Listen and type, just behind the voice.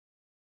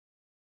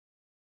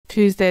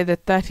Tuesday the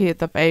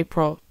 30th of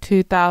April,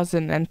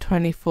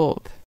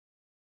 2024.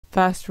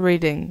 First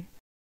reading.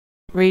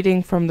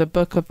 Reading from the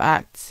book of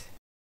Acts.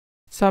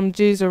 Some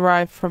Jews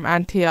arrived from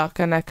Antioch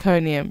and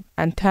Iconium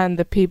and turned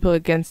the people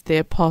against the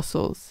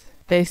apostles.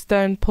 They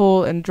stoned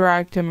Paul and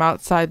dragged him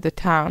outside the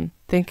town,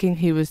 thinking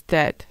he was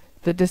dead.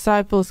 The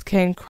disciples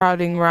came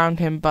crowding round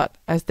him, but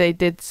as they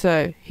did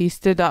so, he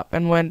stood up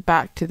and went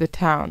back to the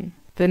town.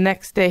 The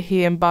next day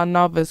he and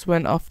Barnabas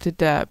went off to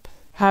Derbe.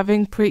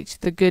 Having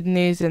preached the good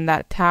news in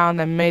that town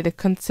and made a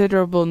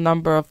considerable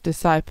number of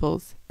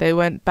disciples, they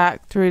went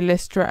back through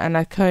Lystra and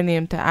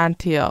Iconium to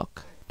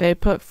Antioch. They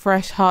put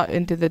fresh heart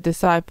into the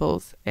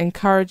disciples,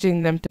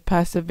 encouraging them to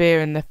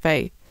persevere in the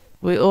faith.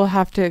 We all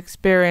have to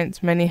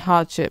experience many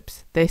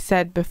hardships, they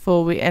said,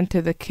 before we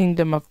enter the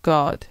kingdom of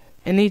God.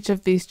 In each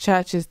of these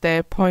churches they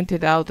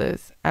appointed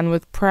elders, and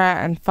with prayer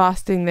and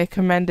fasting they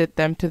commended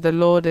them to the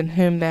Lord in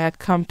whom they had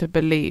come to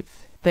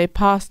believe. They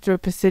passed through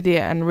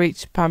Pisidia and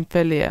reached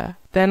Pamphylia.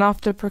 Then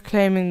after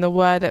proclaiming the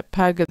word at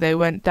Perga they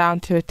went down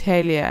to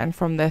Italia, and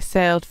from there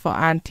sailed for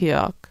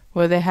Antioch,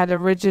 where they had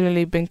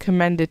originally been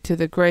commended to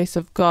the grace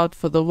of God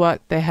for the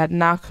work they had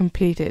now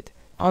completed.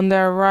 On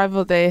their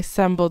arrival they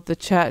assembled the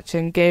church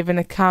and gave an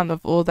account of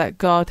all that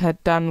God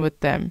had done with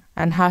them,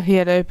 and how he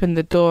had opened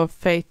the door of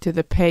faith to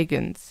the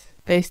pagans.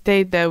 They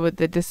stayed there with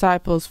the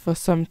disciples for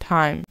some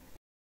time.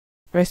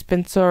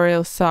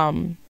 Responsorial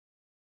Psalm.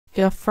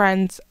 Your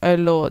friends, O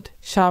Lord,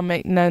 shall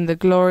make known the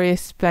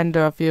glorious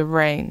splendor of your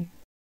reign.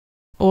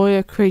 All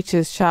your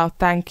creatures shall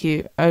thank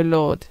you, O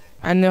Lord,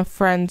 and your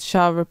friends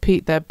shall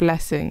repeat their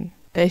blessing.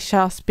 They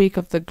shall speak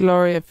of the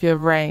glory of your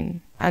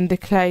reign, and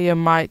declare your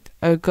might,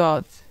 O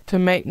God, to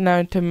make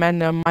known to men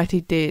your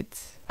mighty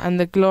deeds, and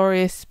the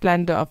glorious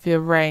splendor of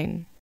your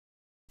reign.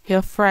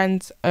 Your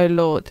friends, O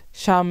Lord,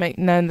 shall make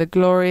known the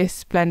glorious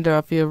splendor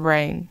of your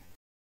reign.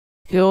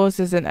 Yours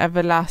is an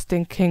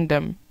everlasting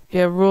kingdom,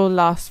 your rule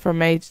lasts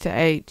from age to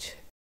age.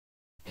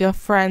 Your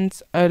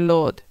friends, O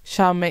Lord,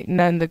 shall make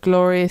known the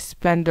glorious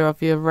splendor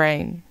of your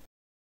reign.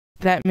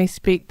 Let me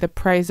speak the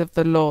praise of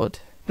the Lord.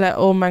 Let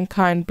all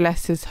mankind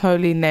bless his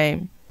holy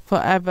name,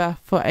 forever,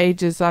 for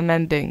ages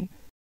unending.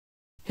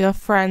 Your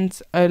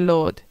friends, O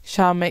Lord,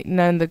 shall make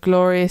known the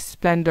glorious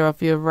splendor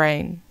of your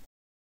reign.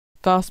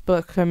 Gospel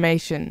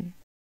acclamation.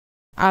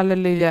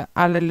 Alleluia,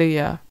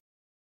 alleluia.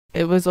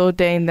 It was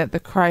ordained that the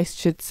Christ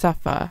should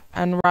suffer,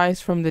 and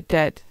rise from the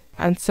dead,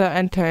 and so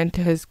enter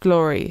into his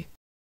glory.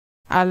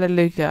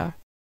 Alleluia.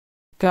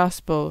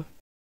 Gospel.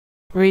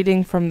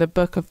 Reading from the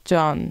book of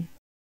John.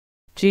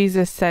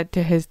 Jesus said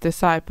to his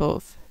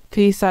disciples,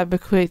 Peace I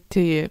bequeath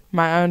to you,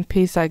 my own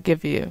peace I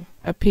give you,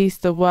 a peace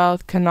the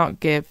world cannot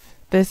give.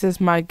 This is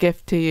my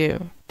gift to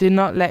you. Do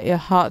not let your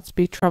hearts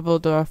be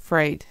troubled or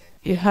afraid.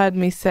 You heard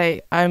me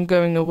say, I am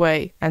going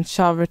away, and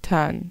shall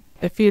return.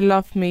 If you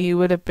loved me, you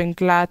would have been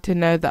glad to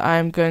know that I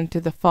am going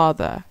to the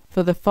Father,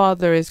 for the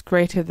Father is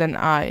greater than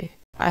I.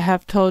 I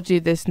have told you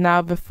this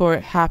now before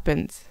it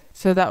happens,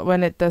 so that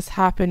when it does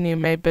happen you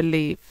may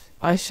believe.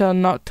 I shall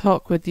not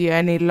talk with you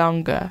any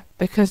longer,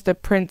 because the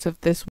prince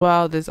of this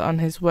world is on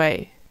his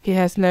way. He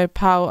has no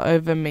power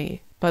over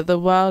me, but the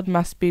world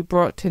must be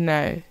brought to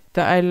know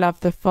that I love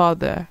the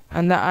Father,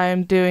 and that I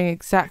am doing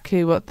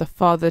exactly what the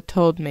Father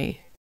told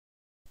me.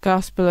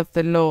 Gospel of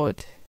the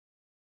Lord.